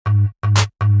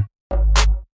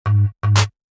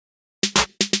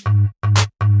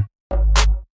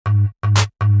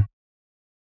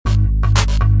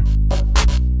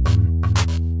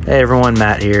Hey everyone,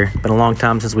 Matt here. Been a long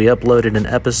time since we uploaded an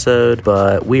episode,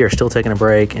 but we are still taking a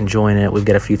break, enjoying it. We've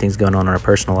got a few things going on in our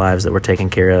personal lives that we're taking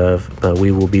care of, but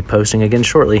we will be posting again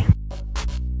shortly.